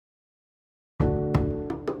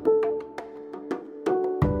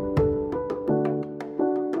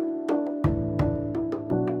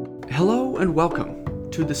Hello and welcome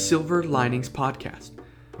to the Silver Linings Podcast,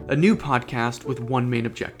 a new podcast with one main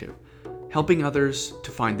objective: helping others to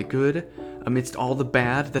find the good amidst all the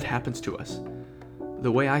bad that happens to us.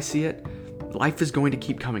 The way I see it, life is going to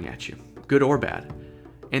keep coming at you, good or bad,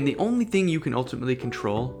 and the only thing you can ultimately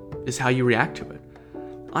control is how you react to it.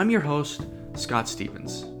 I'm your host, Scott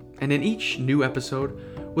Stevens, and in each new episode,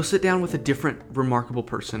 we'll sit down with a different, remarkable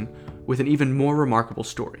person with an even more remarkable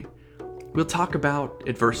story. We'll talk about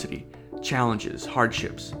adversity, challenges,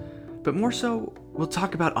 hardships, but more so, we'll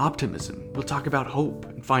talk about optimism, we'll talk about hope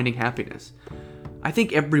and finding happiness. I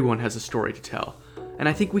think everyone has a story to tell, and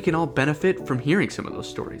I think we can all benefit from hearing some of those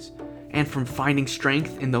stories, and from finding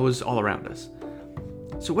strength in those all around us.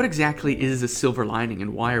 So what exactly is a silver lining,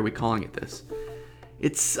 and why are we calling it this?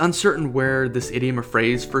 It's uncertain where this idiom or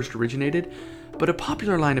phrase first originated, but a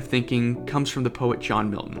popular line of thinking comes from the poet John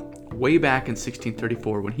Milton, way back in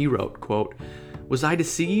 1634 when he wrote, quote, "Was I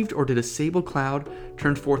deceived, or did a sable cloud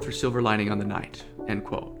turn forth her silver lining on the night?" End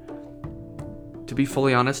quote. To be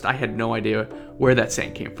fully honest, I had no idea where that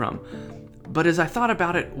saying came from. But as I thought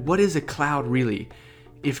about it, what is a cloud really,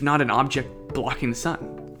 if not an object blocking the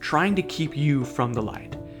sun, trying to keep you from the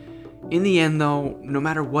light? In the end though, no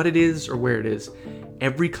matter what it is or where it is,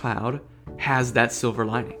 every cloud has that silver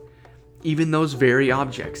lining. Even those very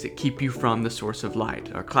objects that keep you from the source of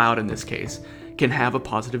light, a cloud in this case, can have a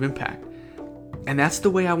positive impact. And that's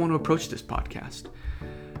the way I want to approach this podcast.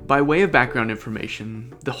 By way of background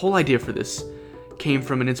information, the whole idea for this came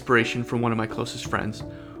from an inspiration from one of my closest friends,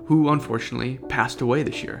 who unfortunately passed away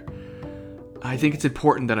this year. I think it's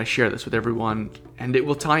important that I share this with everyone, and it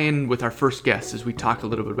will tie in with our first guest as we talk a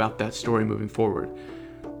little bit about that story moving forward.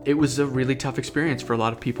 It was a really tough experience for a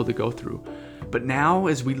lot of people to go through, but now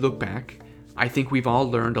as we look back, I think we've all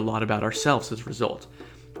learned a lot about ourselves as a result.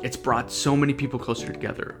 It's brought so many people closer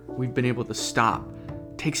together. We've been able to stop,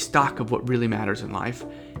 take stock of what really matters in life,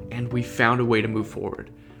 and we've found a way to move forward.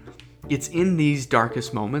 It's in these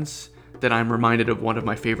darkest moments that I'm reminded of one of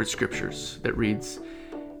my favorite scriptures that reads,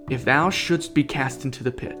 "If thou shouldst be cast into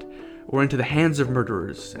the pit, or into the hands of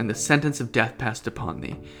murderers, and the sentence of death passed upon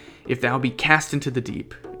thee, if thou be cast into the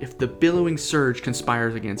deep, if the billowing surge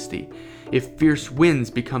conspires against thee, if fierce winds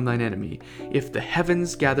become thine enemy, if the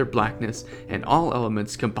heavens gather blackness, and all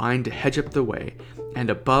elements combine to hedge up the way, and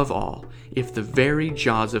above all, if the very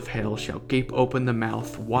jaws of hell shall gape open the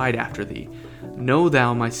mouth wide after thee, know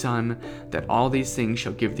thou, my son, that all these things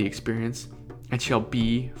shall give thee experience, and shall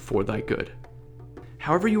be for thy good."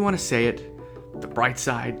 However you want to say it, the bright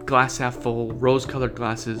side, glass half full, rose-colored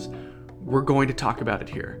glasses, we're going to talk about it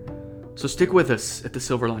here. So stick with us at the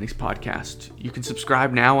Silver Linings Podcast. You can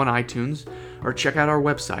subscribe now on iTunes or check out our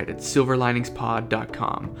website at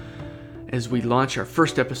silverliningspod.com as we launch our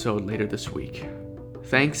first episode later this week.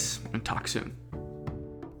 Thanks, and talk soon.